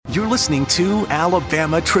You're listening to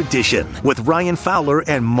Alabama Tradition with Ryan Fowler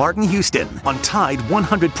and Martin Houston on Tide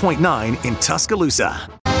 100.9 in Tuscaloosa.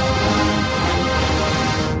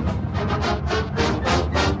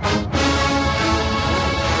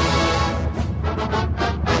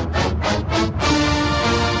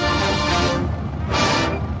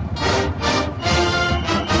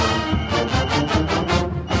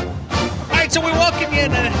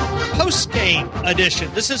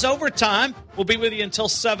 Edition. This is Overtime. We'll be with you until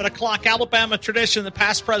 7 o'clock. Alabama Tradition, the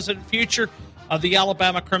past, present, and future of the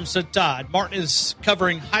Alabama Crimson Tide. Martin is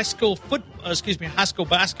covering high school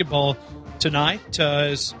basketball tonight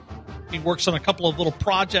as he works on a couple of little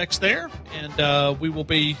projects there, and we will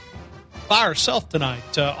be by ourselves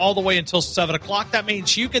tonight all the way until 7 o'clock. That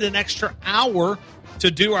means you get an extra hour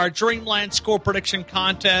to do our Dreamland score prediction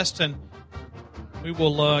contest, and we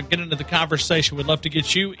will get into the conversation. We'd love to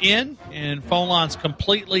get you in, and phone lines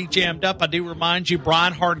completely jammed up. I do remind you,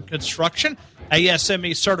 Brian Harden Construction,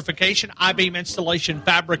 ASME certification, I-beam installation,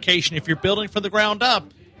 fabrication. If you're building from the ground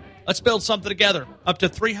up, let's build something together. Up to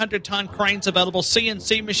 300-ton cranes available,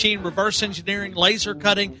 CNC machine, reverse engineering, laser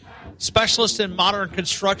cutting, specialist in modern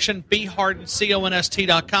construction,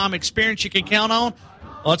 bhardenconst.com. Experience you can count on.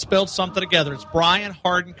 Let's build something together. It's Brian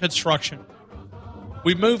Harden Construction.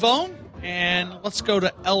 We move on. And let's go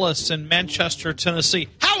to Ellis in Manchester, Tennessee.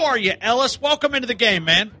 How are you, Ellis? Welcome into the game,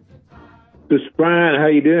 man. This is Brian. How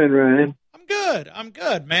you doing, Ryan? I'm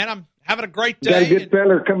good, man. I'm having a great day. Got a good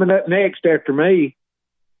fella coming up next after me.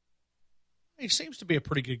 He seems to be a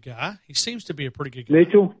pretty good guy.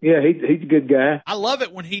 Mitchell? Yeah, he's a good guy. I love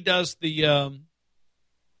it when he does the,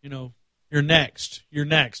 you're next,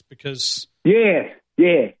 because. Yeah.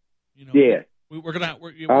 We're gonna.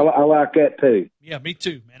 I like that too. Yeah, me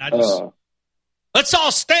too, man. Let's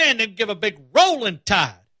all stand and give a big rolling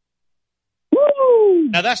tide. Woo!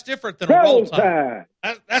 Now that's different than a roll tide.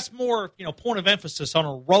 That's more, point of emphasis on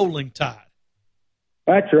a rolling tide.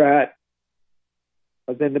 That's right.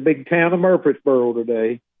 I was in the big town of Murfreesboro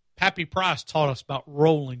today. Pappy Price taught us about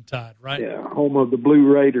rolling tide, right? Yeah, home of the Blue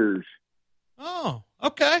Raiders. Oh,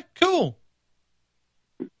 okay, cool.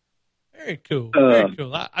 Very cool. Very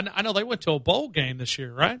cool. I know they went to a bowl game this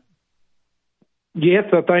year, right? Yes,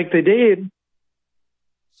 I think they did.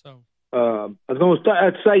 So I was going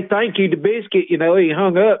to say thank you to Biscuit. He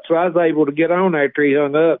hung up, so I was able to get on after he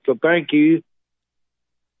hung up. So thank you.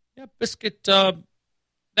 Yeah, Biscuit.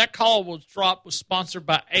 That call was sponsored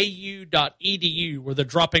by AU.edu, where they're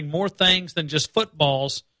dropping more things than just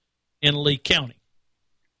footballs in Lee County.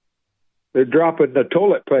 They're dropping the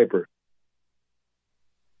toilet paper.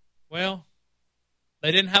 Well,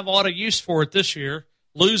 they didn't have a lot of use for it this year.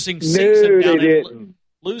 Losing season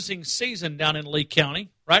down in Lee County,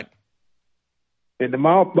 right? And the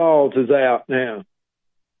mothballs is out now.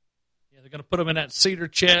 Yeah, they're going to put them in that cedar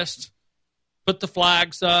chest, put the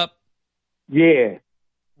flags up. Yeah.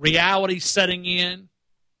 Reality setting in.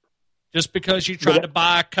 Just because you tried to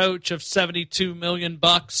buy a coach of $72 million,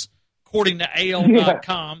 according to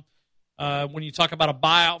AL.com. When you talk about a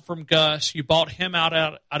buyout from Gus, you bought him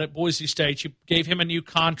out at Boise State. You gave him a new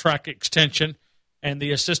contract extension, and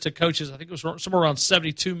the assistant coaches, I think it was somewhere around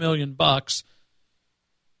 $72 million.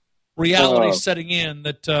 Reality setting in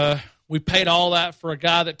that we paid all that for a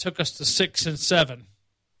guy that took us to 6-7,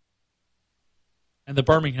 and the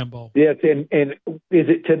Birmingham Bowl. Yes, and is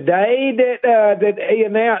it today that he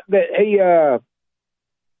announced that he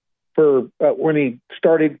when he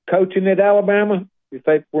started coaching at Alabama? You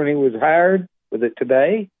think when he was hired? Was it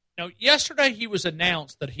today? No, yesterday he was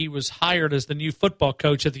announced that he was hired as the new football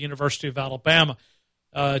coach at the University of Alabama.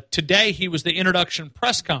 Today he was the introduction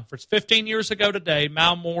press conference. 15 years ago today,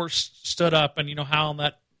 Mal Moore stood up, and you know how on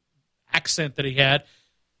that accent that he had,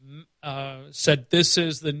 said this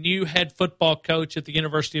is the new head football coach at the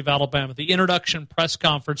University of Alabama. The introduction press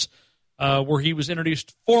conference where he was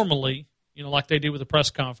introduced formally, like they do with a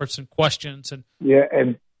press conference and questions. And yeah,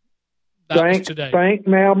 and thank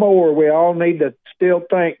Mal Moore. We all need to still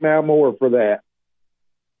thank Mal Moore for that.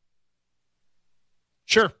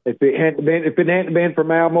 Sure. If it hadn't been for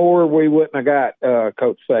Mal Moore, we wouldn't have got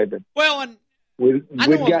Coach Saban. Well, and we've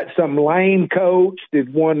got some lame coach that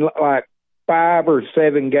won like 5 or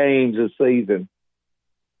 7 games a season.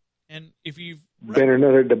 And if you've been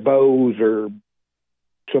another DeBose or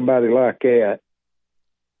somebody like that.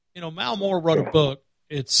 Mal Moore wrote a book.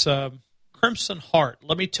 It's Crimson Heart.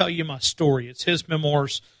 Let me tell you my story. It's his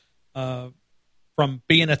memoirs from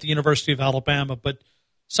being at the University of Alabama, but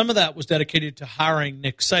some of that was dedicated to hiring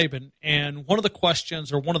Nick Saban. And one of the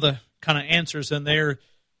questions, or one of the kind of answers in there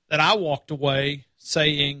that I walked away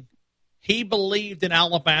saying he believed in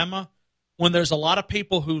Alabama when there's a lot of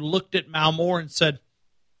people who looked at Mal Moore and said,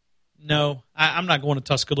 No, I'm not going to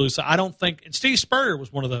Tuscaloosa. I don't think – and Steve Spurrier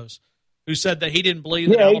was one of those who said that he didn't believe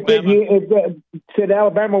that Alabama – said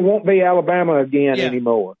Alabama won't be Alabama again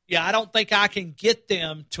anymore. Yeah, I don't think I can get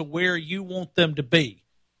them to where you want them to be.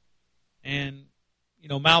 And,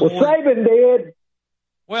 Mal Moore – Saban did.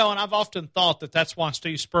 Well, and I've often thought that that's why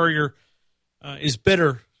Steve Spurrier is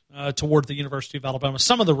bitter toward the University of Alabama.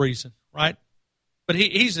 Some of the reason, right? But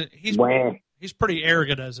he's pretty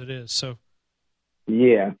arrogant as it is, so –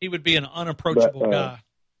 yeah. He would be an unapproachable guy.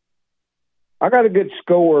 I got a good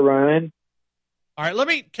score, Ryan. All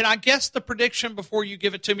right, can I guess the prediction before you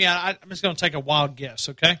give it to me? I'm just going to take a wild guess,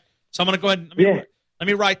 okay? So I'm going to go ahead and let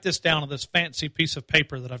me write this down on this fancy piece of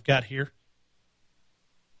paper that I've got here.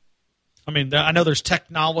 I mean, I know there's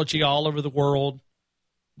technology all over the world,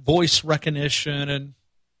 voice recognition, and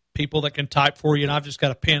people that can type for you, and I've just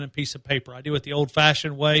got a pen and piece of paper. I do it the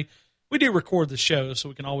old-fashioned way. We do record the show, so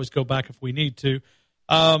we can always go back if we need to.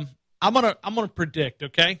 I'm gonna predict,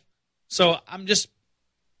 okay? So I'm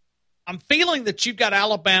feeling that you've got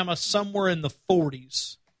Alabama somewhere in the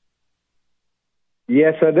 40s.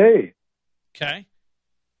 Yes, I do. Okay.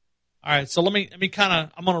 All right. So let me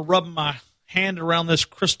I'm gonna rub my hand around this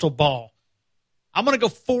crystal ball. I'm gonna go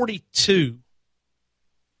 42.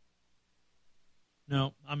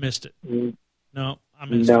 No, I missed it. No, I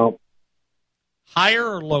missed it. Higher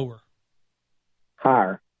or lower?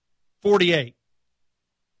 Higher. 48.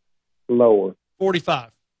 Lower.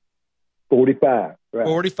 45. 45. Right.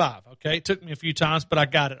 45. Okay. It took me a few times, but I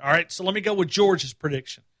got it. All right. So let me go with George's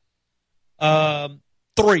prediction. 3.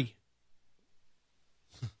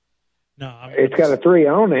 No. It's got a 3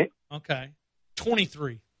 on it. Okay.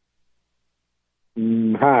 23.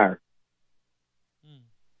 Higher.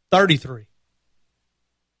 33.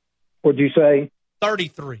 What'd you say?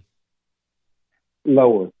 33.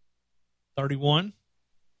 Lower. 31?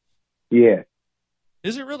 Yeah.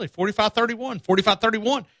 Is it really? 45-31.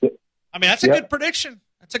 45-31. I mean, that's a good prediction.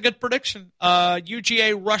 That's a good prediction.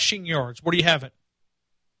 UGA rushing yards. Where do you have it?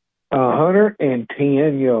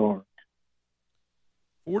 110 yards.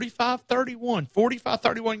 45-31.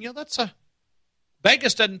 45-31. Yeah, that's a –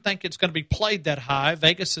 Vegas doesn't think it's going to be played that high.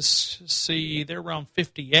 Vegas is, they're around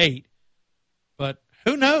 58. But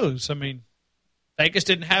who knows? I mean, Vegas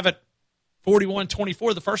didn't have it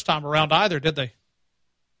 41-24 the first time around either, did they?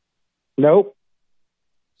 Nope.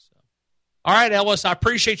 All right, Ellis, I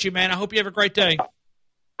appreciate you, man. I hope you have a great day.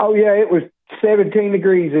 Oh, yeah, it was 17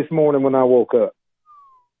 degrees this morning when I woke up.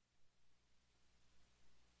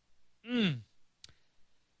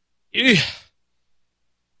 Yeah.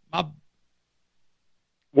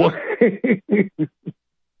 What?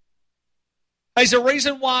 There's a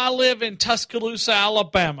reason why I live in Tuscaloosa,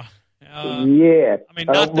 Alabama. Yeah. I mean,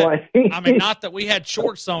 not that we had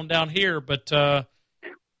shorts on down here, but well,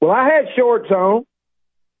 I had shorts on.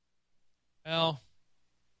 Well,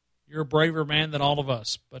 you're a braver man than all of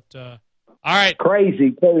us. But all right,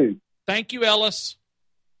 crazy too. Thank you, Ellis.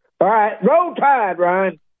 All right, roll Tide,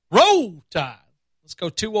 Ryan. Roll Tide. Let's go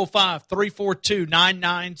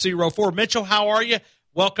 205-342-9904. Mitchell, how are you?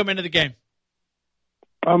 Welcome into the game.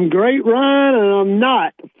 I'm great, Ryan, and I'm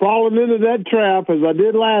not falling into that trap as I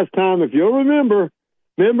did last time. If you'll remember,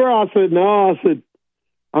 I said,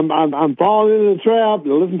 I'm falling into the trap. I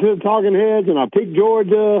listened to the Talking Heads, and I picked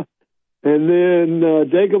Georgia, and then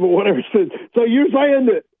Jacob or whatever said, so you're saying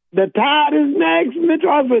that the Tide is next,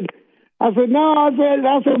 Mitchell? I said, no. I said,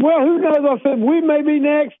 well, who knows? I said, we may be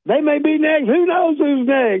next. They may be next. Who knows who's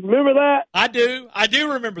next? Remember that? I do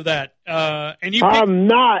remember that. And I'm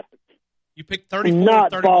not. You picked 34.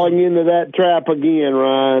 Not 31. falling into that trap again,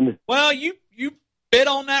 Ryan. Well, you bit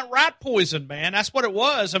on that rat poison, man. That's what it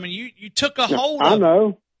was. I mean, you took a hold of it. I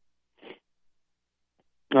know.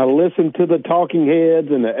 I listened to the Talking Heads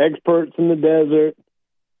and the experts in the desert.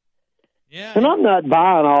 Yeah. And I'm not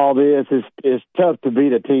buying all this. It's tough to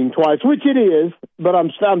beat a team twice, which it is, but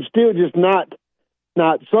I'm still just not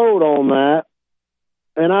sold on that.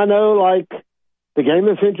 And I know, like, the game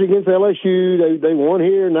of the century against LSU, they won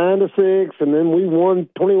here 9-6, and then we won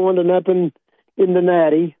 21-0 in the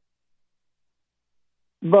Natty.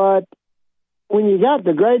 But when you got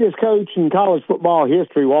the greatest coach in college football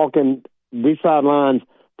history walking these sidelines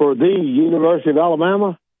for the University of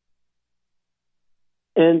Alabama,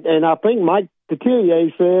 and I think Mike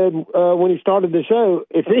Detillier said when he started the show,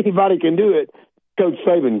 if anybody can do it, Coach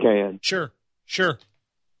Saban can. Sure.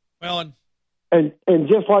 Well, and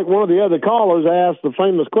just like one of the other callers asked the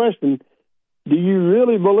famous question, do you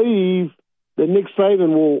really believe that Nick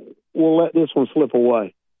Saban will let this one slip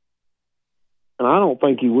away? And I don't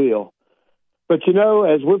think he will. But,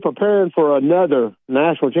 as we're preparing for another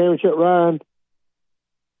national championship, Ryan,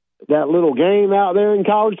 that little game out there in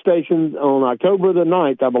College Station on October the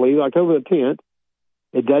 9th, I believe, October the 10th,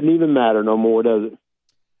 it doesn't even matter no more, does it?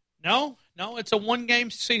 No, it's a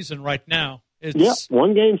one-game season right now. It's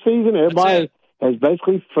one-game season. Everybody has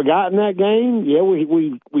basically forgotten that game. Yeah,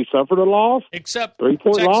 we suffered a loss. Except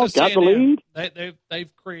 3-point loss, got the lead.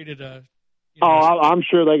 They've created a. I'm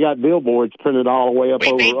sure they got billboards printed all the way up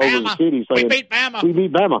over the city saying, "We beat Bama. We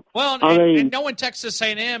beat Bama." Well, and knowing Texas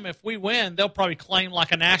A&M, if we win, they'll probably claim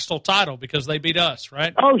like a national title because they beat us,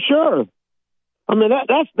 right? Oh, sure. I mean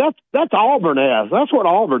that's Auburn as. That's what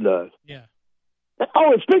Auburn does. Yeah.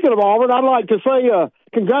 Oh, and speaking of Auburn, I'd like to say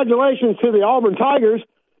congratulations to the Auburn Tigers.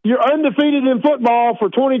 You're undefeated in football for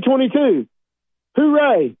 2022.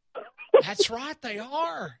 Hooray! That's right, they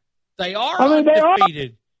are. They are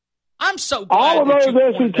undefeated. I'm so glad all of that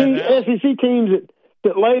those SEC teams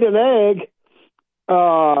that laid an egg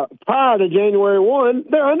prior to January 1,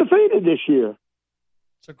 they're undefeated this year.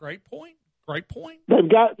 It's a great point. Great point. They've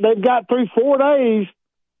got through 4 days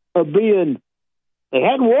of being. They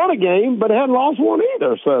hadn't won a game, but they hadn't lost one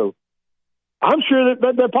either. So I'm sure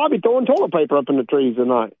that they're probably throwing toilet paper up in the trees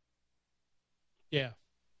tonight. Yeah.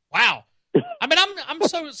 Wow. I mean, I'm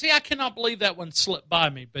so see. I cannot believe that one slipped by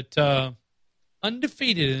me. But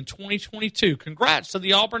undefeated in 2022. Congrats to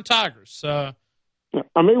the Auburn Tigers. I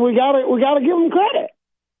mean, we got to give them credit.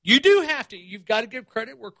 You do have to. You've got to give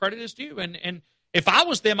credit where credit is due. And if I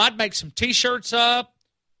was them, I'd make some T-shirts up.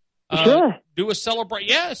 Sure. Do a celebration.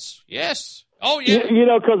 Yes. Oh yeah. You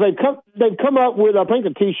know, because they've come up with I think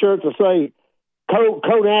a T-shirt to say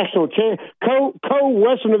co-national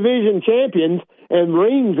co-Western Division champions and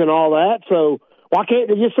rings and all that. So why can't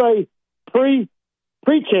they just say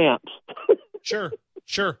pre-champs? Sure.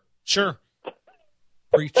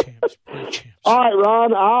 Pre-champs. All right,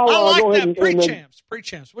 Ron. I like go that. ahead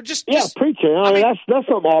Pre-champs. Well, just pre-champs. I mean, that's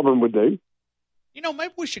something Auburn would do. You know,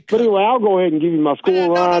 maybe we should cut. But anyway, I'll go ahead and give you my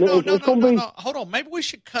score, Ron. No. Hold on. Maybe we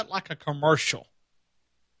should cut like a commercial.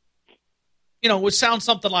 You know, it would sound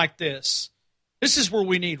something like this. This is where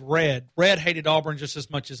we need Red. Red hated Auburn just as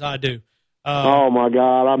much as I do. Oh, my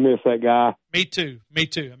God. I miss that guy. Me too. I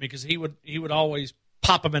mean, because he would always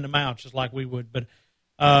pop him in the mouth just like we would. But,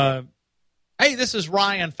 hey, this is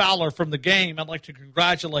Ryan Fowler from The Game. I'd like to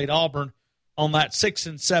congratulate Auburn on that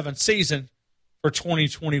 6-7 season for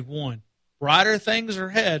 2021. Brighter things are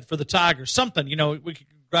ahead for the Tigers. Something, you know, we can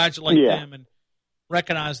congratulate them and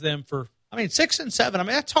recognize them for. I mean, 6-7. I mean,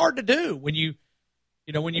 that's hard to do when you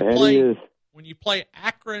play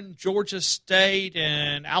Akron, Georgia State,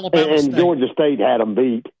 and Alabama State. And Georgia State had them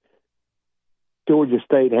beat.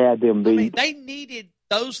 I mean, they needed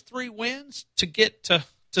those 3 wins to get to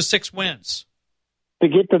 6 wins. To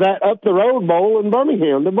get to that up the road bowl in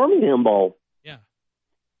Birmingham, the Birmingham Bowl. Yeah.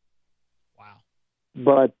 Wow.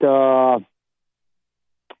 But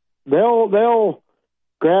they'll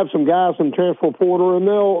grab some guys from transfer portal and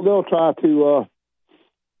they'll try to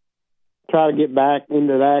get back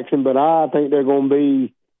into the action. But I think they're going to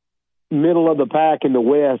be middle of the pack in the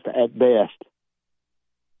West at best.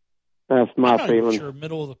 That's my feeling. Sure,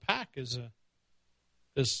 middle of the pack is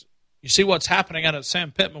you see what's happening out at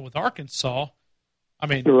Sam Pittman with Arkansas. I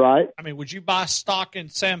mean, right. I mean, would you buy stock in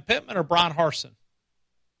Sam Pittman or Brian Harsin?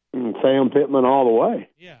 Sam Pittman all the way.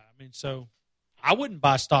 Yeah, I mean, so I wouldn't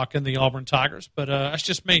buy stock in the Auburn Tigers, but that's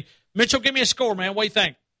just me. Mitchell, give me a score, man. What do you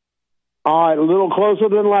think? All right, a little closer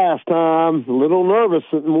than last time. A little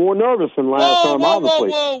more nervous than last time, obviously.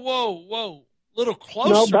 Whoa. A little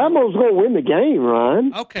closer. No, Bama's going to win the game,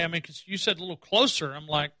 Ryan. Okay, I mean, because you said a little closer. I'm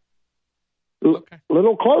like, okay. A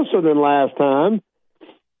little closer than last time.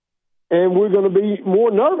 And we're going to be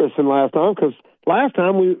more nervous than last time because last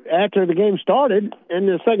time after the game started in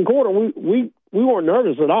the second quarter, we weren't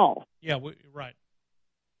nervous at all. Yeah, right.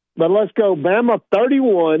 But let's go Bama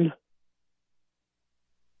 31,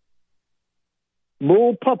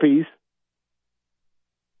 Bull Puppies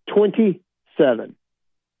 27.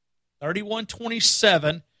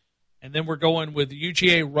 31-27, and then we're going with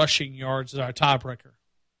UGA rushing yards as our tiebreaker.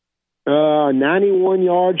 91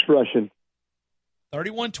 yards rushing.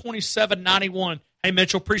 31-27, 91. Hey,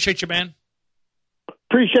 Mitchell, appreciate you, man.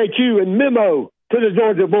 Appreciate you, and memo to the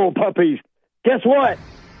Georgia Bull Puppies. Guess what?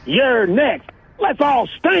 You're next. Let's all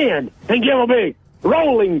stand and give a big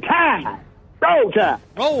rolling tide. Roll Tide.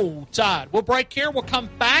 Roll Tide. We'll break here. We'll come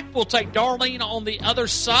back. We'll take Darlene on the other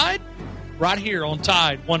side right here on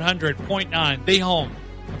Tide 100.9, the home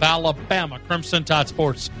of Alabama Crimson Tide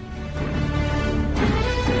Sports.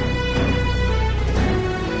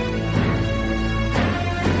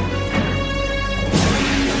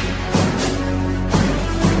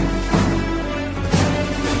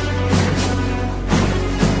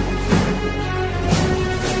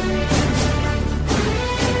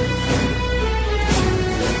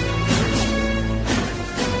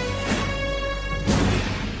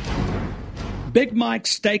 Big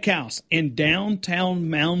Mike's Steakhouse in downtown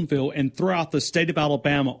Moundville and throughout the state of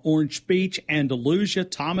Alabama, Orange Beach, Andalusia,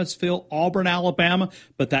 Thomasville, Auburn, Alabama,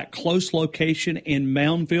 but that close location in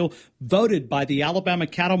Moundville, voted by the Alabama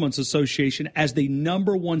Cattlemen's Association as the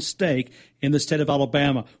 #1 steak in the state of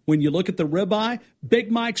Alabama. When you look at the ribeye, Big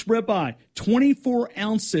Mike's ribeye, 24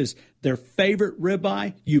 ounces, their favorite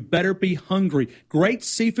ribeye. You better be hungry. Great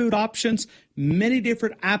seafood options, many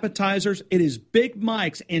different appetizers. It is Big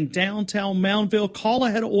Mike's in downtown Moundville. Call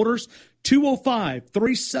ahead orders,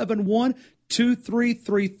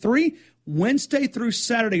 205-371-2333. Wednesday through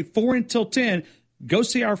Saturday, 4 until 10. Go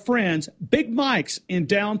see our friends, Big Mike's in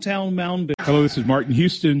downtown Moundville. Hello, this is Martin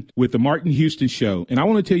Houston with The Martin Houston Show, and I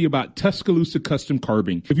want to tell you about Tuscaloosa Custom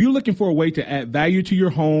Curbing. If you're looking for a way to add value to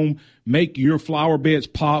your home, make your flower beds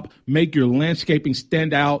pop, make your landscaping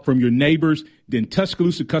stand out from your neighbors, then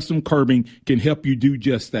Tuscaloosa Custom Curbing can help you do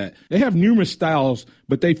just that. They have numerous styles,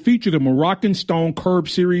 but they feature the Moroccan Stone Curb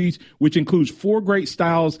series, which includes 4 great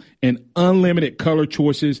styles and unlimited color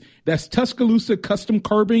choices. That's Tuscaloosa Custom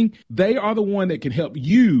Curbing. They are the one that can help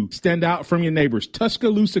you stand out from your neighbors.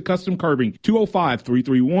 Tuscaloosa Custom Curbing,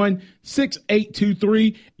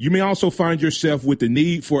 205-331-6823. You may also find yourself with the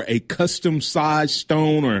need for a custom size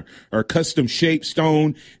stone or custom shaped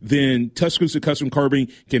stone. Then Tuscaloosa Custom Curbing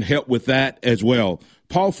can help with that as well.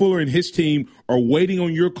 Paul Fuller and his team are waiting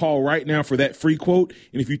on your call right now for that free quote.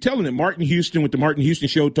 And if you tell them that Martin Houston with the Martin Houston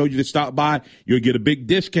Show told you to stop by, you'll get a big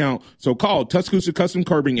discount. So call Tuscaloosa Custom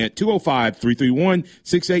Curbing at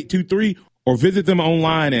 205-331-6823 or visit them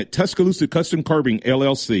online at Tuscaloosa Custom Curbing,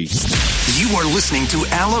 LLC. You are listening to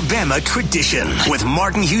Alabama Tradition with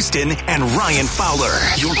Martin Houston and Ryan Fowler.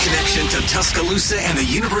 Your connection to Tuscaloosa and the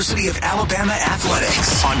University of Alabama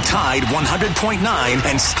Athletics on Tide 100.9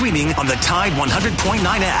 and streaming on the Tide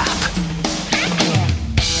 100.9 app.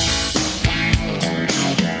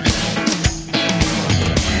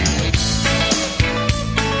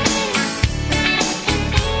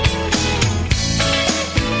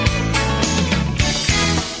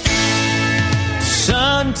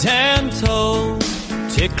 Suntan toes,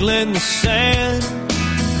 tickling the sand,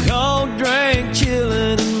 cold drink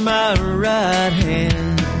chilling in my right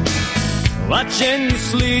hand, watching you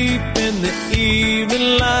sleep in the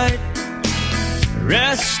evening light,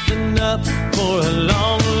 resting up for a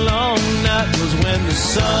long, long night. 'Cause when the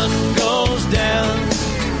sun goes down,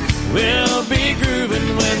 we'll be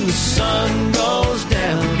grooving when the sun goes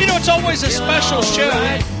down. You know, it's always a special show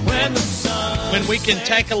right when the sun when we can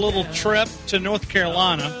take a little trip to North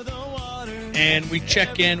Carolina and we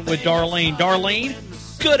check in with Darlene. Darlene,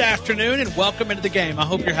 good afternoon and welcome into the game. I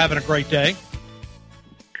hope you're having a great day.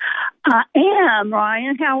 I am,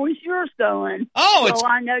 Ryan. How is yours going? Oh,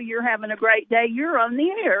 I know you're having a great day. You're on the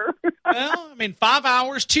air. Well, I mean, 5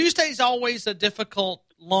 hours. Tuesday's always a difficult,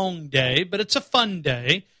 long day, but it's a fun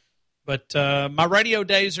day. But my radio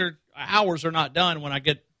hours are not done when I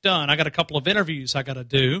get done. I got a couple of interviews I got to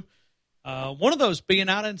do. One of those being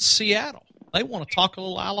out in Seattle. They want to talk a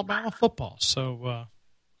little Alabama football. So,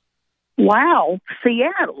 wow,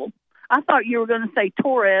 Seattle. I thought you were going to say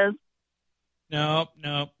Torres. No.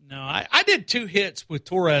 I did 2 hits with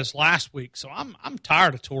Torres last week, so I'm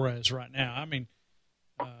tired of Torres right now. I mean,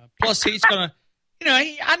 plus he's going to,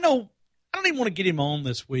 I don't even want to get him on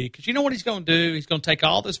this week because you know what he's going to do? He's going to take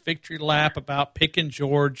all this victory lap about picking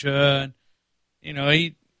Georgia.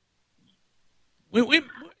 And,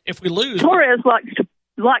 if we lose, Torres likes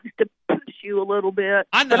to push you a little bit.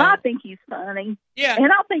 I know, but I think he's funny. Yeah,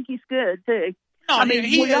 and I think he's good too. No, I mean,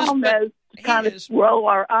 we all know to kind of roll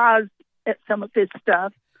our eyes at some of his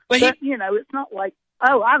stuff, but it's not like,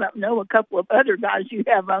 oh, I don't know a couple of other guys you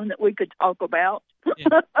have on that we could talk about.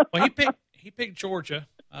 Yeah. Well, he picked Georgia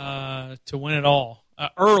to win it all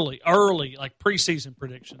early, like preseason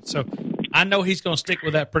prediction. So I know he's going to stick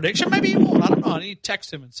with that prediction. Maybe he won't. I don't know. I need to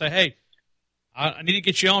text him and say, hey, I need to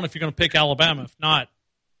get you on if you're going to pick Alabama. If not,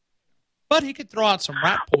 but he could throw out some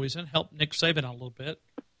rat poison, help Nick Saban out a little bit.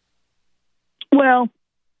 Well,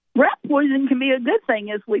 rat poison can be a good thing,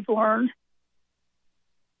 as we've learned.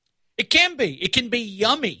 It can be. It can be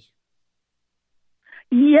yummy.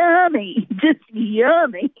 Yummy. Just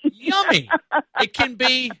yummy. Yummy. It can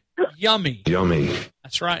be yummy. Yummy.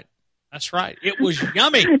 That's right. It was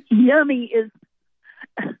yummy. Yummy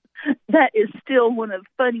that is still one of the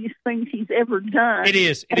funniest things he's ever done. It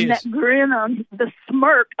is. That grin the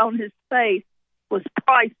smirk on his face was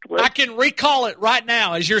priceless. I can recall it right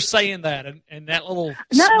now as you're saying that, and that little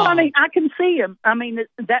No, smile. I mean, I can see him. I mean,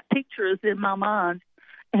 that picture is in my mind,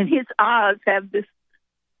 and his eyes have this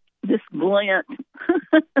glint.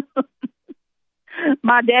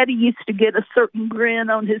 My daddy used to get a certain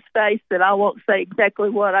grin on his face that I won't say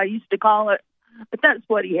exactly what I used to call it, that's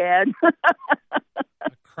what he had.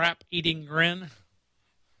 A crap-eating grin?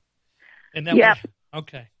 And that yeah.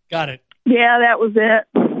 Okay, got it. Yeah, that was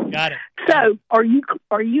it. Got it. So, are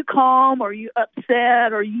you calm? Are you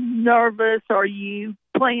upset? Are you nervous? Are you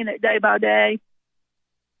playing it day by day?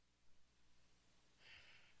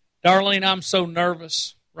 Darlene, I'm so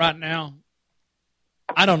nervous right now.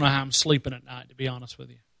 I don't know how I'm sleeping at night, to be honest with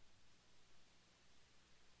you.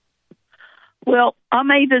 Well, I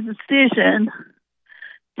made the decision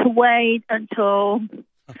to wait until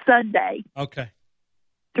Sunday. Okay.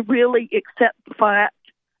 To really accept the fact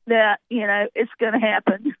that, it's going to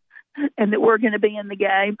happen and that we're going to be in the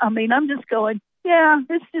game. I mean, I'm just going, yeah,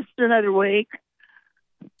 it's just another week.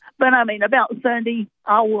 But, about Sunday,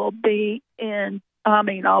 I'll be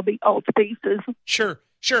all to pieces. Sure.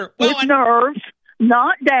 Well, with nerves,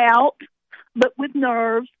 not doubt, but with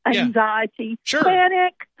nerves, anxiety,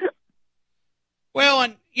 panic. Well,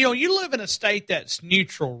 and, you live in a state that's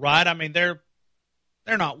neutral, right? I mean, they're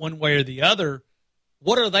not one way or the other.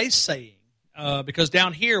 What are they saying? Because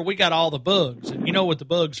down here we got all the bugs, and you know what the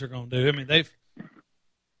bugs are going to do. I mean, they're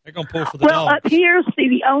going to pull for the dogs. Well, up here, see,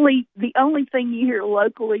 the only thing you hear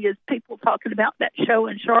locally is people talking about that show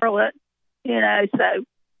in Charlotte. So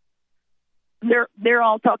they're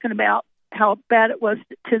all talking about how bad it was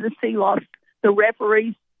that Tennessee lost. The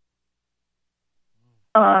referees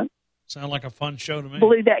sound like a fun show to me.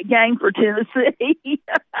 Blew that game for Tennessee.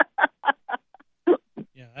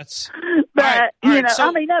 Yeah, that's. But all right, so,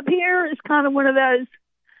 up here is kind of one of those.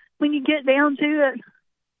 When you get down to it,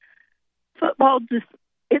 football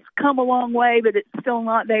it's come a long way, but it's still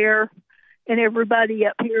not there, and everybody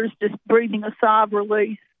up here is just breathing a sigh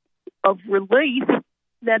of relief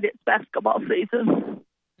that it's basketball season.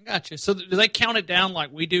 I gotcha. So do they count it down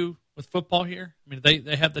like we do with football here? I mean,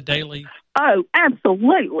 they have the daily. Oh,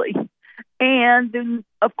 absolutely. And then,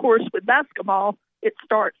 of course, with basketball, it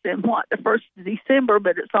starts in the 1st of December,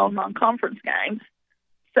 but it's all non-conference games.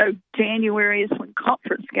 So January is when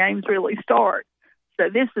conference games really start. So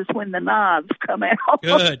this is when the knives come out.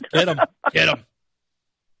 Good. Get them.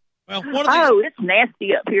 Well, it's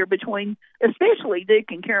nasty up here especially Duke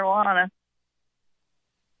and Carolina.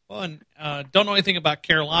 Well, and don't know anything about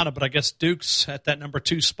Carolina, but I guess Duke's at that number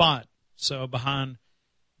 2 spot, so behind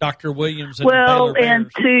Dr. Williams and the Baylor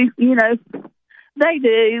Bears. And they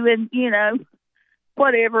do, and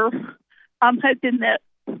whatever. I'm hoping that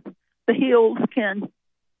the Hills can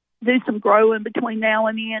do some growing between now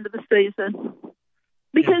and the end of the season,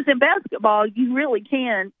 because in basketball you really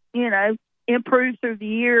can, improve through the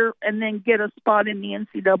year and then get a spot in the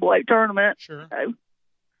NCAA tournament. Sure. So,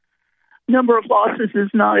 number of losses is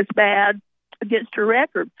not as bad against your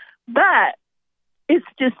record. But it's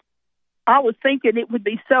just, I was thinking it would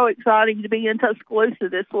be so exciting to be in Tuscaloosa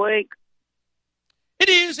this week. It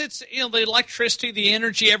is. It's, the electricity, the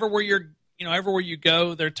energy everywhere everywhere you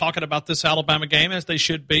go, they're talking about this Alabama game, as they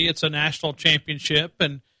should be. It's a national championship,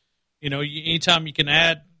 and, anytime you can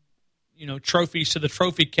add, trophies to the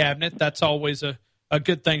trophy cabinet, that's always a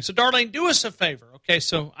good thing. So, Darlene, do us a favor, okay?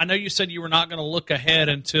 So I know you said you were not going to look ahead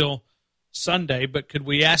until Sunday, but could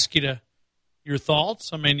we ask you your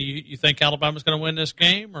thoughts? I mean, you think Alabama's going to win this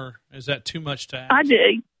game, or is that too much to ask? I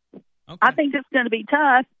do. Okay. I think it's going to be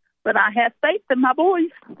tough, but I have faith in my boys.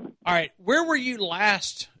 All right. Where were you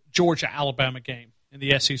last Georgia-Alabama game in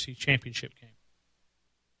the SEC championship game?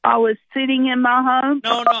 I was sitting in my home.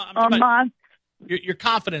 No. On my your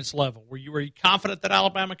confidence level. Were you confident that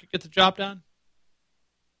Alabama could get the job done?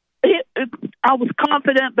 I was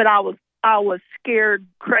confident, but I was scared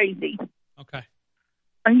crazy. Okay.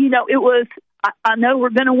 And it was. I know we're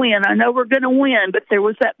going to win. I know we're going to win, but there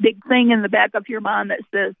was that big thing in the back of your mind that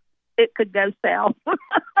says it could go south.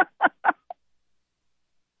 I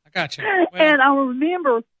got you. Well, and I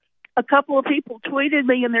remember a couple of people tweeted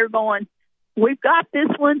me, and they're going, "We've got this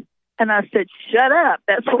one." And I said, "Shut up.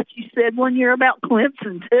 That's what you said one year about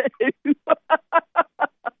Clemson, too."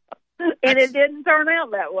 And it didn't turn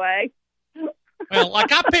out that way. Well,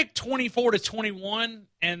 like I picked 24-21,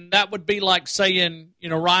 and that would be like saying,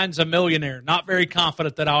 Ryan's a millionaire. Not very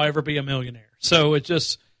confident that I'll ever be a millionaire. So it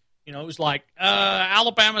just, it was like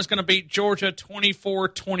Alabama's going to beat Georgia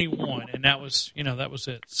 24-21, and that was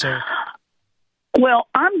it. So, well,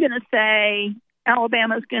 I'm going to say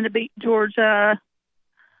Alabama's going to beat Georgia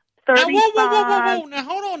 35. Whoa. Now,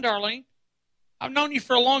 hold on, Darlene. I've known you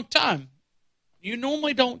for a long time. You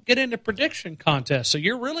normally don't get into prediction contests, so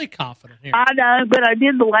you're really confident here. I know, but I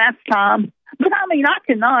did the last time. But, I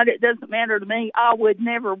cannot. It doesn't matter to me. I would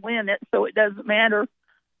never win it, so it doesn't matter.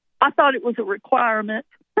 I thought it was a requirement.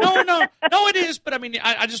 No, it is. But,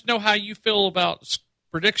 I just know how you feel about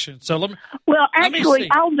prediction. So let me. Well, let me actually, see.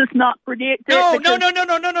 I'll just not predict No,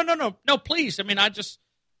 it. No, please. I mean,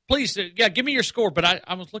 please, give me your score. But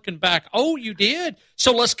I was looking back. Oh, you did.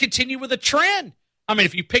 So let's continue with the trend. I mean,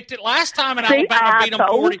 if you picked it last time and Alabama beat them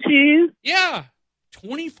 40. You. Yeah,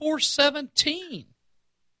 24-17.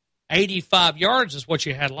 85 yards is what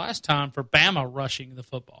you had last time for Bama rushing the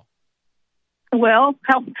football. Well,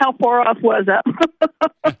 how far off was that?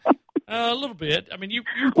 A little bit. I mean, you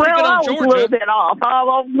were pretty good I on was Georgia. a little bit off.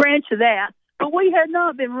 I'll grant you that. But we had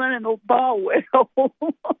not been running the ball well.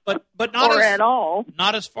 But not or as, at all.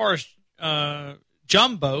 Not as far as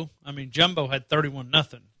Jumbo. I mean, Jumbo had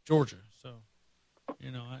 31-0 Georgia. So, I'm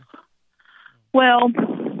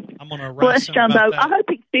going to arrest bless him Jumbo. about that. I hope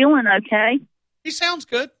he's feeling okay. He sounds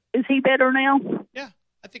good. Is he better now? Yeah,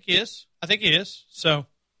 I think he is. So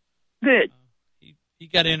good. He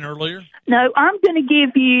got in earlier. No, I'm going to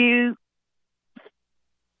give you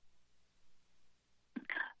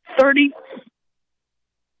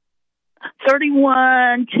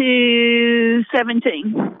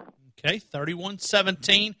 31-17. Okay,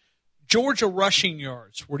 31-17. Georgia rushing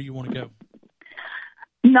yards. Where do you want to go?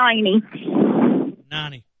 90.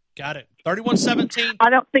 90. Got it. 31-17. I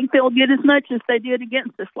don't think they'll get as much as they did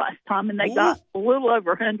against us last time, and they got a little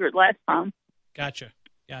over 100 last time. Gotcha.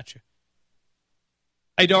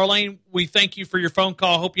 Hey, Darlene, we thank you for your phone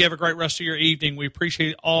call. Hope you have a great rest of your evening. We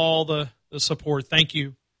appreciate all the support. Thank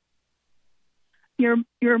you. You're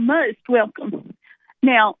most welcome.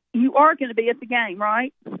 Now, you are going to be at the game,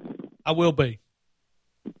 right? I will be.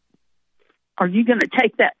 Are you going to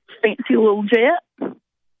take that fancy little jet?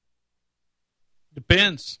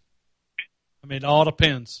 Depends. I mean, it all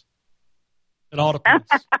depends.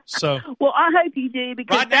 So, well, I hope you do,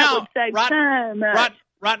 because would save so much.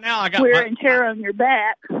 Right now, I got wear and tear on your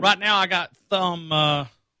back. Right now, I got thumb out,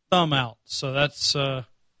 so that's what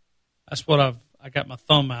I got my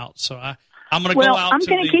thumb out. So I'm going to go out. I'm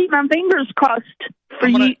going to keep my fingers crossed for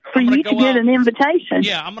you to get an invitation.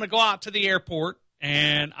 Yeah, I'm going to go out to the airport,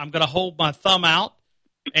 and I'm going to hold my thumb out,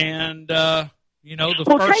 and first.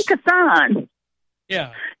 Take a sign.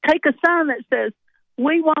 Yeah. Take a sign that says,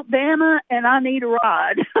 "We want Bama, and I need a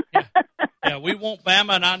ride." Yeah, we want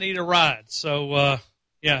Bama, and I need a ride. So,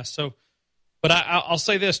 but I'll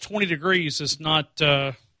say this: 20 degrees is not.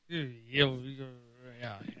 I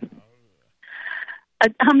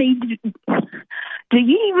mean, do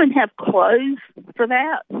you even have clothes for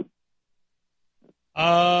that?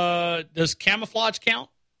 Does camouflage count?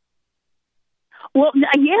 Well,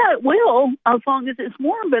 yeah, it will, as long as it's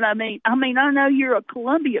warm. But I mean, I know you're a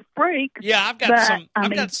Columbia freak. Yeah, I've got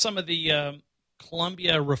some of the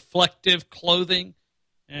Columbia reflective clothing,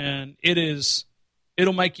 and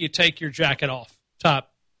it'll make you take your jacket off.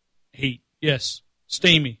 Top heat, yes,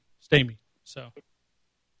 steamy. So,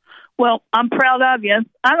 well, I'm proud of you.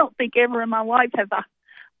 I don't think ever in my life have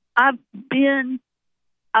I've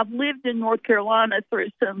lived in North Carolina through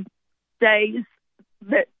some days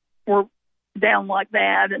that were down like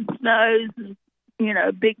that, and snows and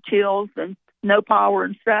big chills and no power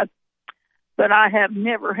and stuff, but I have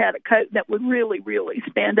never had a coat that would really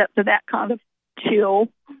stand up to that kind of chill.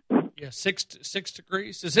 Yeah, 6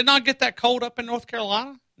 degrees. Does it not get that cold up in North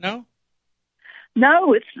Carolina? No,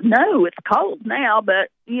 it's cold now, but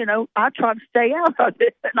I try to stay out of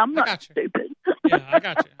it, and I'm not stupid.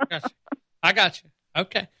 Yeah, I got you.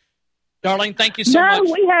 Okay, Darlene, thank you so much.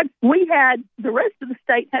 No, we had the rest of the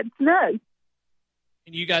state had snow.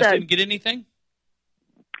 And you guys didn't get anything?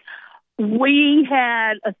 We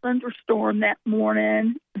had a thunderstorm that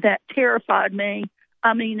morning that terrified me.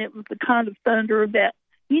 I mean, it was the kind of thunder that,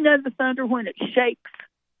 the thunder when it shakes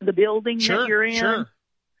the building that you're in,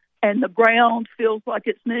 and the ground feels like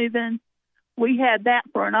it's moving. We had that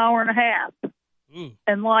for an hour and a half. Ooh.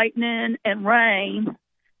 And lightning and rain.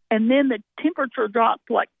 And then the temperature dropped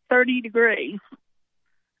like 30 degrees.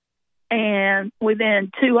 And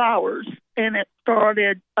within 2 hours, and it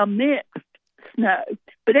started a mixed snow.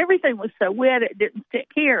 But everything was so wet it didn't stick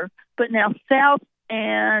here. But now south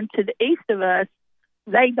and to the east of us,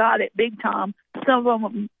 they got it big time. Some of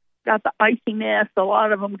them got the iciness. A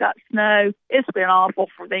lot of them got snow. It's been awful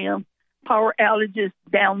for them. Power outages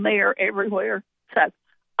down there everywhere. So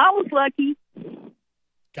I was lucky.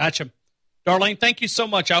 Gotcha. Darlene, thank you so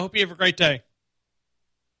much. I hope you have a great day.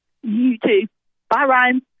 You too. Bye,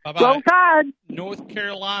 Ryan. Bye-bye. Roll Tide. North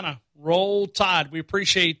Carolina, roll Tide. We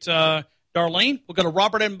appreciate Darlene. We'll go to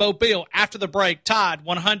Robert and Mobile after the break. Tide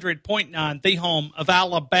 100.9, the home of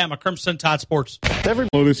Alabama. Crimson Tide Sports.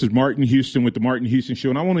 Hello, this is Martin Houston with the Martin Houston Show,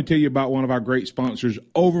 and I want to tell you about one of our great sponsors,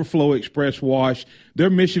 Overflow Express Wash. Their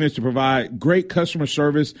mission is to provide great customer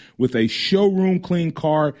service with a showroom clean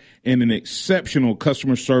car and an exceptional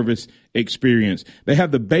customer service experience. They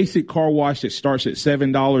have the basic car wash that starts at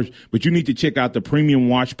 $7, but you need to check out the premium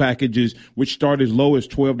wash packages, which start as low as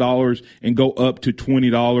 $12 and go up to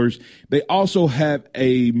 $20. They also have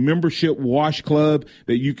a membership wash club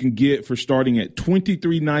that you can get for starting at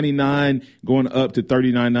 $23.99, going up to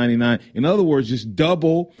 $39.99. In other words, just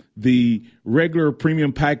double the regular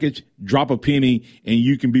premium package, drop a penny, and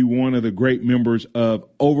you can be one of the great members of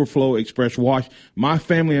Overflow Express Wash. My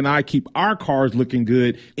family and I keep our cars looking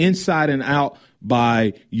good inside and out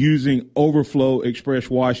by using Overflow Express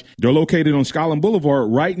Wash. They're located on Skyland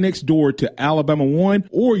Boulevard right next door to Alabama One,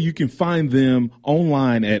 or you can find them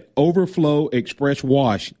online at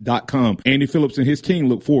overflowexpresswash.com. Andy Phillips and his team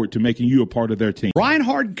look forward to making you a part of their team. Brian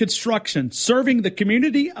Harden Construction, serving the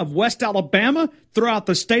community of West Alabama, throughout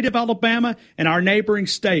the state of Alabama and our neighboring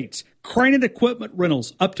states. Crane and equipment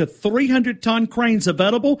rentals, up to 300-ton cranes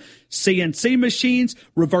available, CNC machines,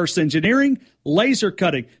 reverse engineering, laser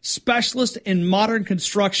cutting, specialist in modern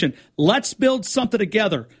construction. Let's build something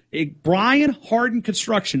together. Brian Harden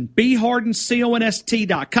Construction,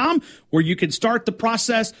 bhardenconst.com, where you can start the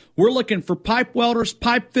process. We're looking for pipe welders,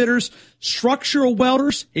 pipe fitters, structural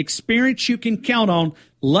welders, experience you can count on.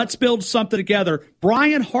 Let's build something together.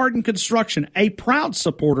 Brian Harden Construction, a proud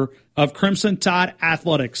supporter of Crimson Tide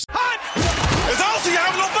Athletics. It's awesome.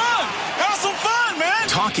 Having no fun. Have some fun, man.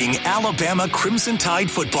 Talking Alabama Crimson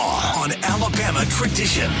Tide football on Alabama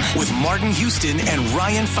Tradition with Martin Houston and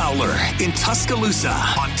Ryan Fowler in Tuscaloosa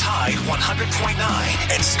on Tide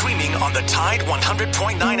 100.9 and streaming on the Tide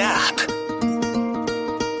 100.9 app.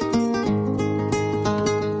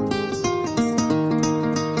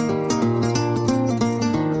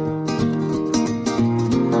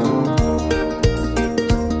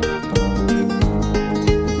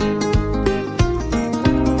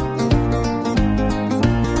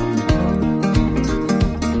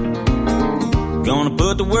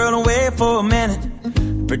 Put the world away for a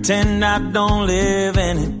minute, pretend I don't live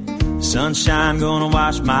in it. Sunshine gonna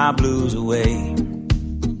wash my blues away.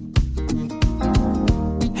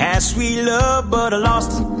 Had sweet love, but I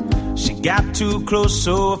lost it. She got too close,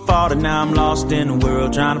 so I fought it. Now I'm lost in the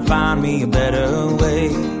world, trying to find me a better way.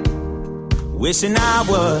 Wishing I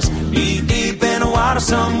was deep in the water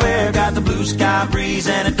somewhere. Got the blue sky breeze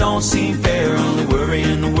and it don't seem fair. Only worry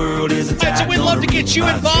in the world is a tide. So we'd love to get you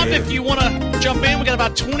involved if you want to jump in. We got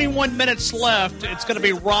about 21 minutes left. It's going to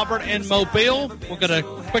be Robert in Mobile. We'll go to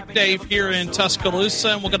Quick Dave here in Tuscaloosa,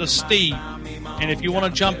 and we'll go to Steve. And if you want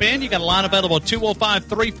to jump in, you got a line available,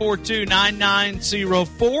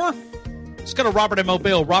 205-342-9904. Let's go to Robert in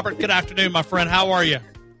Mobile. Robert, good afternoon, my friend. How are you?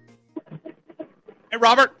 Hey,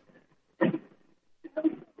 Robert.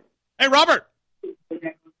 Hey, Robert.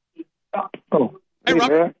 Oh, hey,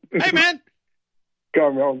 Robert. Man. Hey, man.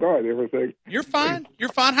 Caught me off guard there for a second. You're fine. You're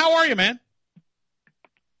fine. How are you, man?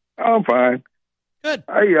 I'm fine. Good.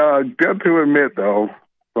 I got to admit, though,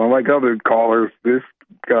 unlike other callers, this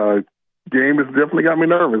game has definitely got me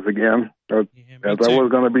nervous again, as I was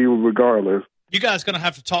going to be regardless. You guys going to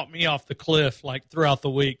have to talk me off the cliff like throughout the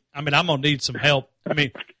week. I mean, I'm going to need some help. I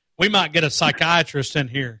mean, we might get a psychiatrist in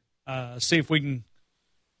here, see if we can,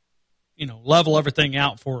 level everything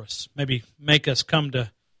out for us. Maybe make us come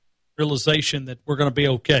to realization that we're going to be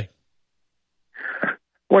okay.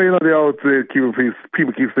 Well, they always say, people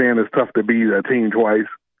keep saying it's tough to beat a team twice.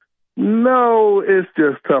 No, it's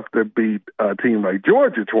just tough to beat a team like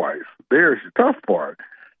Georgia twice. There's the tough part.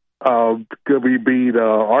 Could we beat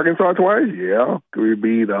Arkansas twice? Yeah. Could we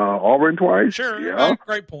beat Auburn twice? Sure. Yeah.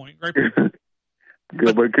 Great point. but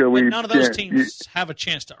none of those teams have a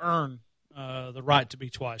chance to earn the right to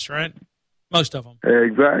be twice, right? Most of them.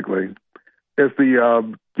 Exactly. It's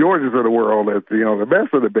the Georgias of the world that's the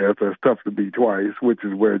best of the best. That's tough to beat twice, which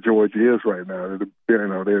is where Georgia is right now.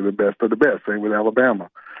 They're the best of the best. Same with Alabama,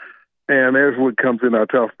 and there's what comes in our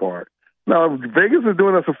tough part. Now Vegas is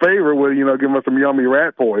doing us a favor with giving us some yummy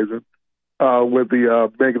rat poison with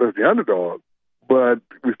the making us the underdog, but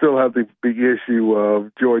we still have the issue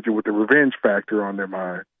of Georgia with the revenge factor on their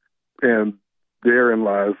mind, and therein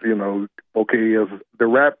lies is the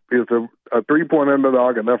rat is a 3-point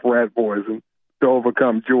underdog enough rat poison to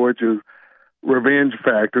overcome Georgia's revenge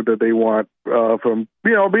factor that they want from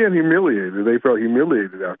being humiliated. They felt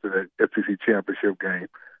humiliated after that SEC championship game,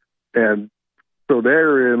 and so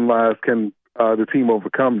therein lies can the team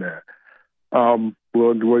overcome that?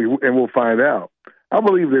 We'll find out. I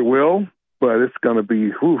believe they will, but it's going to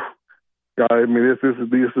be. I mean, this is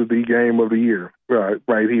the game of the year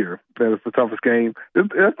right here. And it's the toughest game.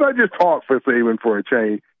 It's not just talk for Saban for a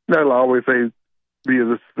change. I'll always say, this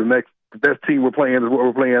is the next the best team we're playing is what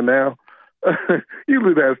we're playing now.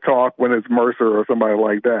 Usually that's talk when it's Mercer or somebody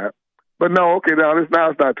like that. But no, okay, now it's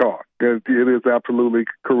not talk. It is absolutely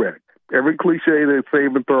correct. Every cliche that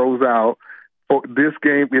Saban throws out for this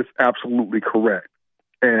game is absolutely correct.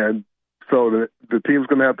 And so the team's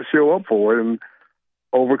going to have to show up for it and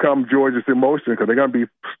overcome Georgia's emotion because they're going to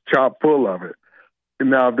be chock full of it. And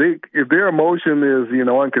now, if their emotion is,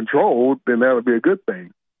 uncontrolled, then that would be a good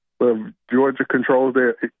thing. But if Georgia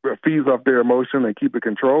feeds off their emotion and keep it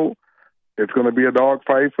controlled, it's going to be a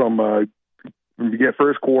dogfight from you get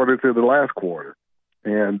first quarter to the last quarter.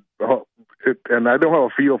 And I don't have a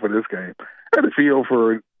feel for this game. I had a feel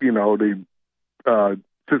for, the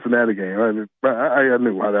Cincinnati game. I knew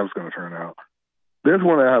how that was going to turn out. This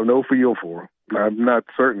one I have no feel for. I'm not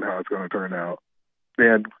certain how it's going to turn out.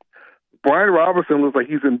 And Brian Robinson looks like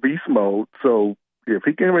he's in beast mode. So if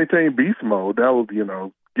he can maintain beast mode, that will,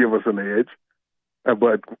 give us an edge.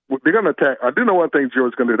 But they're going to attack. I do know one thing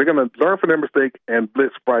Georgia's going to do. They're going to learn from their mistake and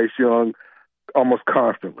blitz Bryce Young almost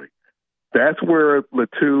constantly. That's where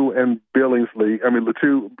Latou and Billingsley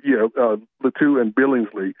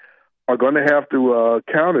are going to have to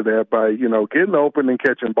counter that by, getting open and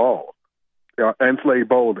catching balls. And Slade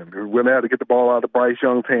Bolden. We're going to have to get the ball out of Bryce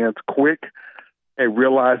Young's hands quick and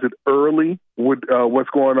realize it early with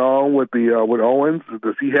what's going on with Owens.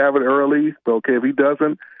 Does he have it early? Okay, if he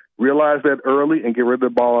doesn't, realize that early and get rid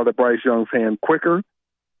of the ball out of Bryce Young's hand quicker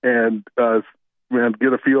and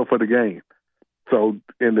get a feel for the game. So,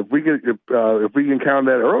 and if we can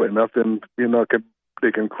counter that early enough, then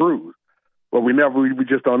they can cruise. But we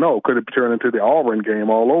just don't know. Could it turn into the Auburn game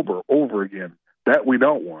all over again? That we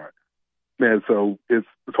don't want. And so it's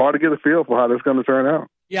hard to get a feel for how that's going to turn out.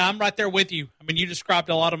 Yeah, I'm right there with you. I mean, you described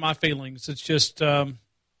a lot of my feelings. It's just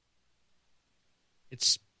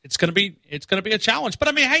it's going to be a challenge. But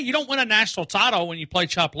I mean, hey, you don't win a national title when you play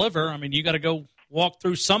chopped liver. I mean, you got to go walk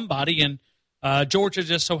through somebody, and Georgia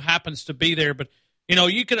just so happens to be there. But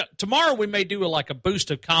you could tomorrow we may do a boost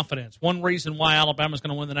of confidence. One reason why Alabama's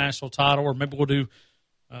going to win the national title, or maybe we'll do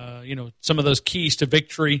some of those keys to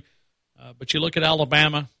victory. But you look at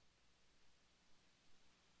Alabama.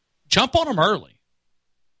 Jump on them early.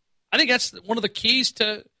 I think that's one of the keys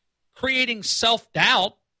to creating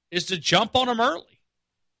self-doubt is to jump on them early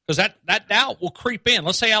because that doubt will creep in.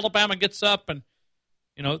 Let's say Alabama gets up and,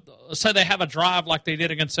 let's say they have a drive like they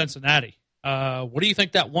did against Cincinnati. What do you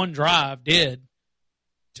think that one drive did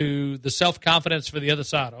to the self-confidence for the other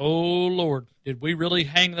side? Oh, Lord, did we really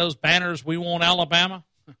hang those banners, we want Alabama?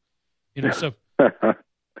 So –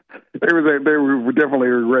 They definitely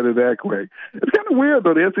regretted that quick. It's kind of weird,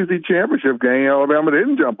 though. The SEC championship game, Alabama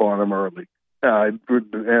didn't jump on them early.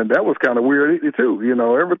 And that was kind of weird, too.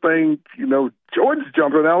 Everything, Georgia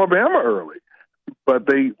jumped on Alabama early. But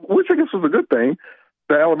which I guess was a good thing,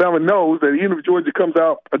 that Alabama knows that even if Georgia comes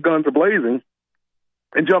out guns a-blazing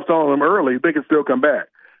and jumps on them early, they can still come back.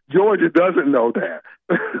 Georgia doesn't know that.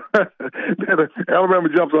 Alabama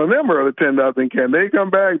jumps on them early 10-0. Can they come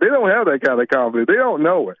back? They don't have that kind of confidence. They don't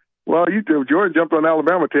know it. Well, Georgia jumped on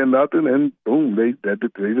Alabama 10-0, and boom, they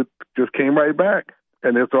just came right back,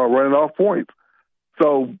 and they started running off points.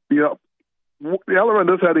 So, Alabama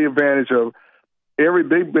does have the advantage of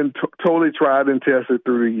they've been totally tried and tested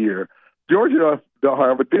through the year. Georgia,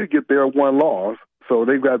 however, did get their one loss, so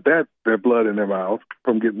they've got that blood in their mouth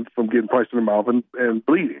from getting punched in the mouth and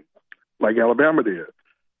bleeding, like Alabama did.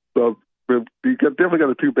 So you definitely got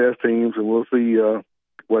the two best teams, and we'll see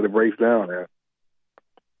what it breaks down at.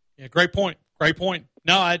 Yeah, great point.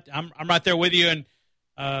 No, I'm right there with you, and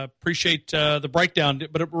appreciate the breakdown.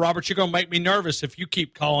 But Robert, you're gonna make me nervous if you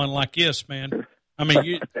keep calling like this, man. I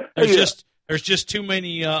mean, there's just too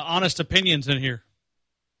many honest opinions in here.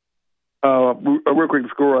 Real quick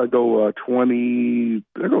score, I go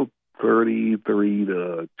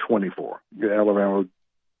 33-24. Yeah, Alabama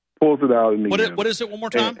pulls it out in the end. What is it? One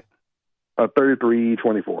more time.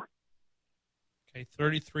 33-24. Okay,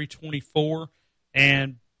 33-24,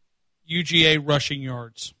 and UGA rushing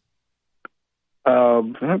yards. I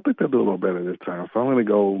think they'll do a little better this time. So I'm going to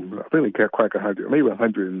go. I think they can crack 100, maybe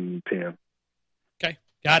 110. Okay,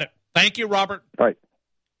 got it. Thank you, Robert. All right.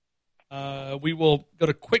 We will go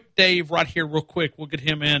to Quick Dave right here real quick. We'll get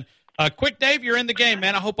him in. Quick Dave, you're in the game,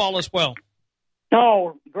 man. I hope all is well.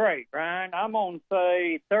 Oh, great, Ryan. I'm going to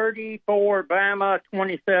say 34 Bama,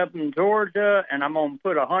 27 Georgia, and I'm going to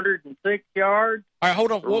put 106 yards. All right,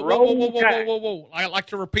 hold on. Whoa. I'd like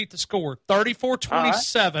to repeat the score. 34-27, right.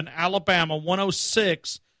 Alabama,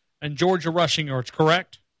 106, and Georgia rushing yards,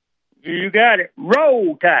 correct? You got it.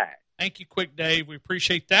 Roll Tide. Thank you, Quick Dave. We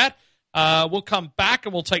appreciate that. We'll come back,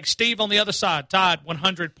 and we'll take Steve on the other side. Tide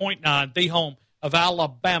 100.9, the home of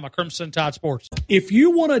Alabama. Crimson Tide Sports. If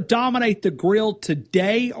you want to dominate the grill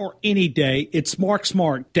today or any day, it's Mark's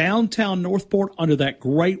Mark, downtown Northport under that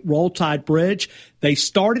great Roll Tide Bridge. They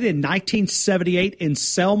started in 1978 in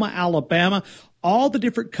Selma, Alabama. All the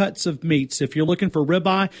different cuts of meats. If you're looking for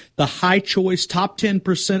ribeye, the high choice, top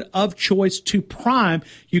 10% of choice to prime,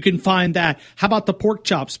 you can find that. How about the pork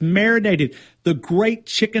chops, marinated? The great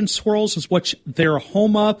chicken swirls is what they're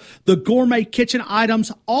home of. The gourmet kitchen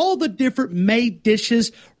items, all the different made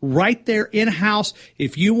dishes right there in-house.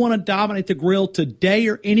 If you want to dominate the grill today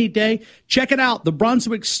or any day, check it out. The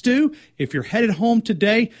Brunswick Stew. If you're headed home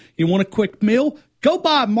today, you want a quick meal, go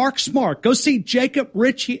by Mark's Mark. Go see Jacob,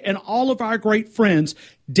 Richie, and all of our great friends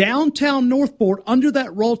downtown Northport under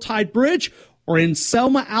that Roll Tide Bridge or in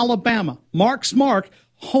Selma, Alabama. Mark's Mark,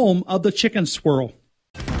 home of the chicken swirl.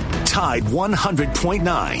 Tide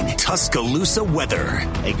 100.9 Tuscaloosa weather.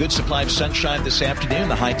 A good supply of sunshine this afternoon.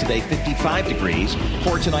 The high today 55 degrees.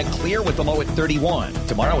 For tonight, clear with the low at 31.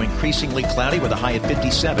 Tomorrow, increasingly cloudy with a high at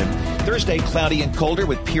 57. Thursday, cloudy and colder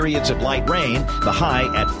with periods of light rain. The high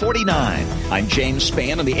at 49. I'm James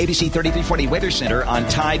Spann on the ABC 3340 Weather Center on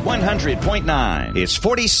Tide 100.9. It's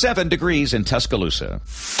 47 degrees in Tuscaloosa.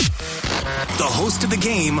 The host of the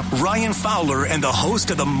game, Ryan Fowler, and the host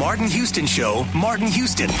of the Martin Houston Show, Martin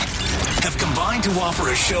Houston, have combined to offer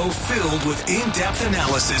a show filled with in-depth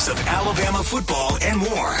analysis of Alabama football and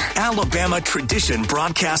more. Alabama Tradition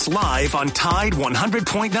broadcasts live on Tide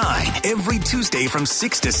 100.9 every Tuesday from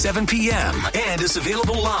 6 to 7 p.m. and is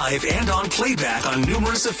available live and on playback on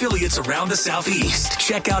numerous affiliates around the Southeast.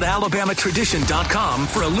 Check out alabamatradition.com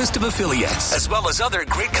for a list of affiliates, as well as other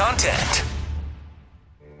great content.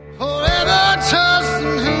 Forever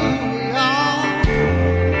trusting who we are,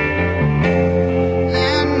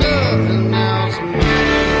 and nothing else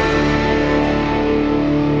matters.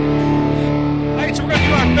 All right, so we're going to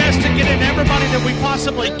do our best to get in everybody that we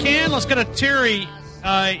possibly can. Let's go to Terry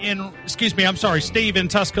Steve in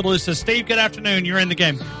Tuscaloosa. Steve, good afternoon. You're in the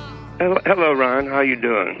game. Hello, Ryan. How you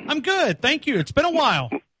doing? I'm good. Thank you. It's been a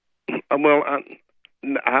while. Well,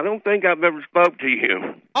 I don't think I've ever spoke to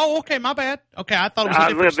you. Oh, okay, my bad. Okay, I thought it was I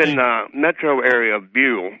live in the metro area of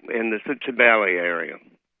Buell, in the City Valley area.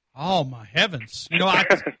 Oh, my heavens. You know,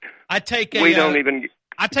 I take a... We don't even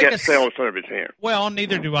get cell service here. Well,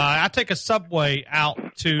 neither do I. I take a subway out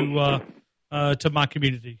to my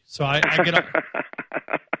community, so I get up...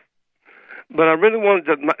 But I really wanted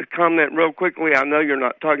to comment real quickly. I know you're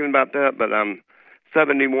not talking about that, but I'm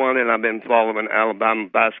 71, and I've been following Alabama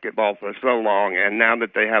basketball for so long, and now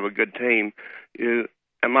that they have a good team,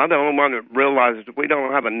 am I the only one that realizes that we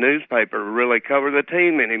don't have a newspaper to really cover the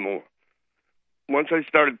team anymore? Once they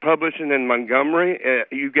started publishing in Montgomery,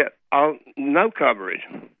 you get no coverage.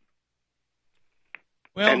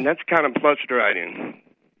 Well, and that's kind of frustrating.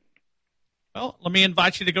 Well, let me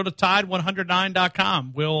invite you to go to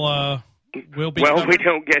Tide109.com. We'll be well, covered. We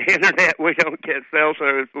don't get internet. We don't get cell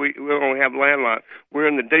service. We only have landline. We're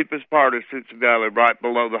in the deepest part of City Valley, right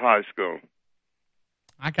below the high school.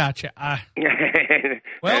 I got you. And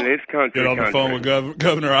it's country. Get on the phone with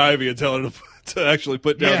Governor Ivey and tell her to actually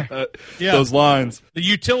put down those lines. The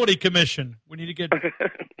Utility Commission. We need to get.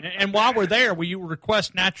 And while we're there, will you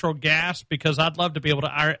request natural gas? Because I'd love to be able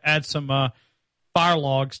to add some fire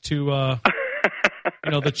logs to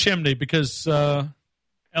the chimney, because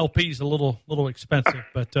LP's a little expensive,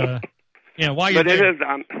 but while you're there. It is.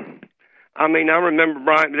 I remember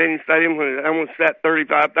Bryant-Denny Stadium when it almost sat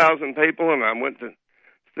 35,000 people, and I went to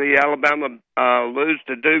see Alabama lose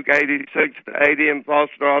to Duke 86-80 in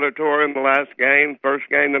Foster Auditorium the last game, first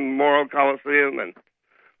game in Memorial Coliseum, and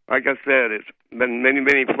like I said, it's been many,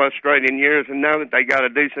 many frustrating years, and now that they got a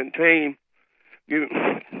decent team, you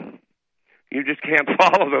just can't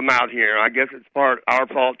follow them out here. I guess it's our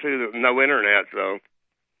fault too. There's no internet, so.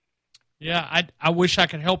 Yeah, I wish I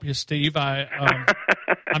could help you, Steve.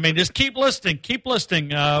 Just keep listening. Keep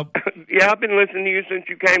listening. Yeah, I've been listening to you since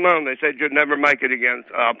you came on. They said you'd never make it against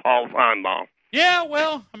Paul Feinbaum. Yeah,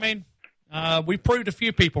 well, we proved a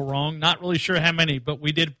few people wrong. Not really sure how many, but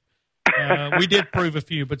we did. We did prove a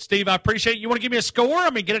few. But Steve, I appreciate it. You want to give me a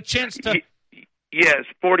score? Get a chance to. Yes,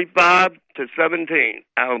 45-17,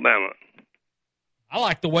 Alabama. I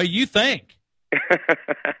like the way you think.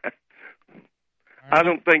 I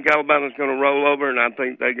don't think Alabama's going to roll over, and I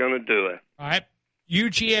think they're going to do it. All right.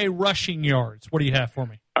 UGA rushing yards. What do you have for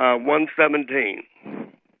me? 117.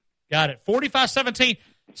 Got it. 45-17.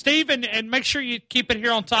 Steve, and make sure you keep it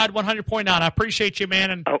here on Tide 100.9. I appreciate you,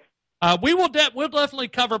 man. And we'll definitely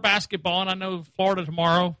cover basketball, and I know Florida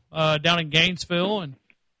tomorrow down in Gainesville, and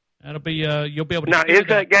that'll be you'll be able to. Now, is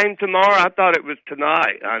that game tomorrow? I thought it was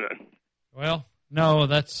tonight. Well, No,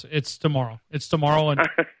 it's tomorrow. It's tomorrow, and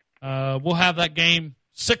we'll have that game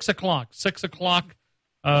 6 o'clock. 6 o'clock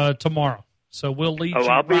tomorrow. So we'll lead you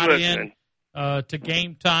I'll be right listening. in to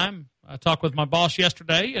game time. I talked with my boss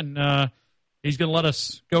yesterday, and he's going to let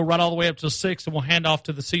us go right all the way up to 6, and we'll hand off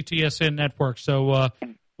to the CTSN network. So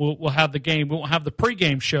we'll have the game. We won't have the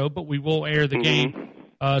pregame show, but we will air the game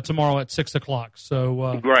tomorrow at 6 o'clock.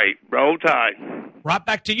 So great. Roll Tide. Right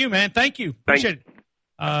back to you, man. Thank you. Appreciate it.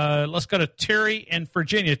 Let's go to Terry in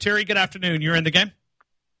Virginia. Terry, good afternoon. You're in the game.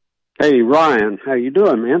 Hey, Ryan. How you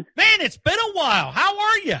doing, man? Man, it's been a while. How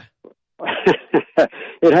are you?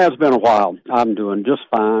 It has been a while. I'm doing just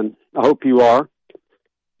fine. I hope you are.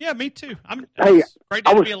 Yeah, me too. Hey, great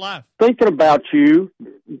to be alive. Thinking about you.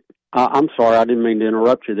 I'm sorry, I didn't mean to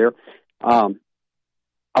interrupt you there. I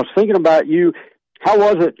was thinking about you. How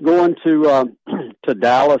was it going to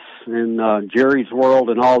Dallas and Jerry's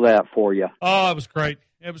World and all that for you? Oh, it was great.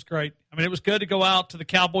 It was great. I mean, it was good to go out to the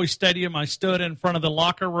Cowboy Stadium. I stood in front of the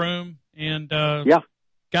locker room and got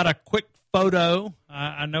a quick photo.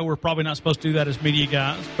 I know we're probably not supposed to do that as media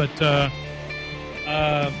guys, but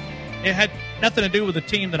it had nothing to do with the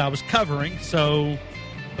team that I was covering. So,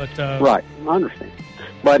 right, I understand.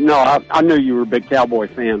 But no, I knew you were a big Cowboy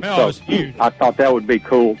fan, it was huge. I thought that would be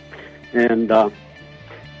cool. And anyway,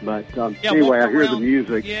 I hear the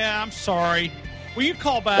music. Yeah, I'm sorry. Will you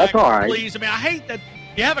call back, That's all right. please? I mean, I hate that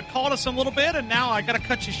you haven't called us in a little bit, and now I got to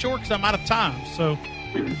cut you short because I'm out of time. So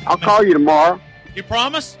I'll call you tomorrow. You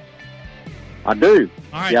promise? I do.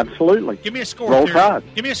 All right. Yeah, absolutely. Give me a score, Roll Terry. Tide.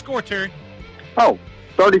 Give me a score, Terry.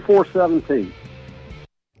 34-17.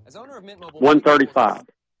 135.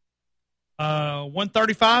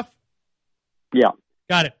 135? Yeah.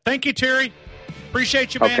 Got it. Thank you, Terry.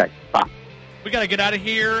 Appreciate you, man. Okay, bye. We got to get out of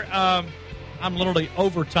here. I'm literally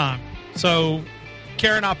overtime. So,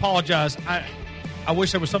 Karen, I apologize. I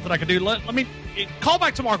wish there was something I could do. Let me call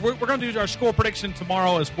back tomorrow. We're going to do our score prediction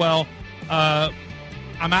tomorrow as well.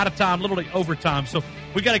 I'm out of time, literally overtime. So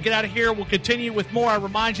we got to get out of here. We'll continue with more. I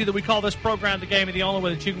remind you that we call this program The Game, and the only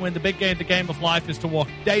way that you can win the big game, the game of life, is to walk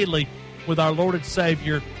daily with our Lord and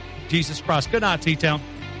Savior, Jesus Christ. Good night, T-Town.